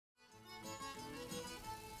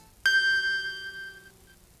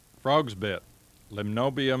Frog's bit,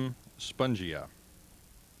 Limnobium spongia.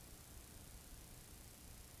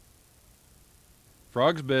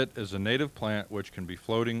 Frog's bit is a native plant which can be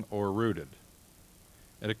floating or rooted.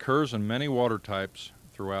 It occurs in many water types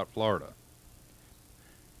throughout Florida.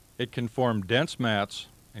 It can form dense mats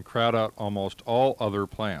and crowd out almost all other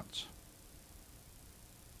plants.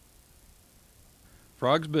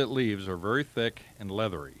 Frog's bit leaves are very thick and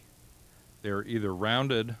leathery. They are either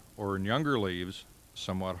rounded or, in younger leaves,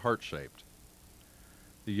 somewhat heart-shaped.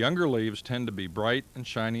 The younger leaves tend to be bright and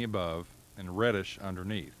shiny above and reddish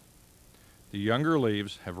underneath. The younger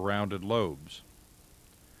leaves have rounded lobes.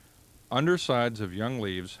 Undersides of young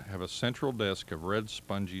leaves have a central disc of red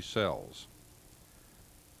spongy cells.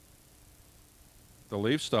 The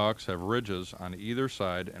leaf stalks have ridges on either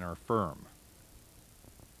side and are firm.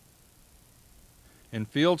 In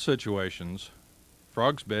field situations,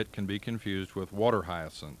 frog's bit can be confused with water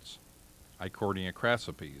hyacinths, Eichhornia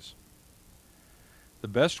crassipes. The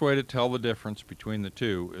best way to tell the difference between the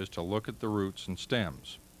two is to look at the roots and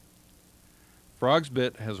stems. Frog's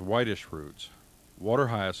bit has whitish roots. Water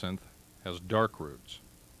hyacinth has dark roots.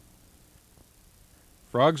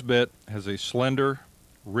 Frog's bit has a slender,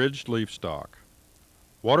 ridged leaf stalk.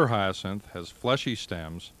 Water hyacinth has fleshy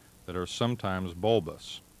stems that are sometimes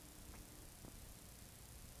bulbous.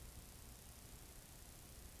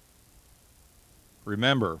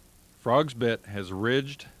 Remember, frog's bit has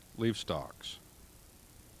ridged leaf stalks.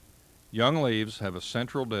 Young leaves have a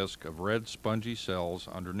central disc of red spongy cells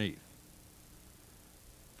underneath.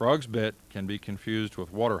 Frog's bit can be confused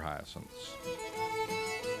with water hyacinths.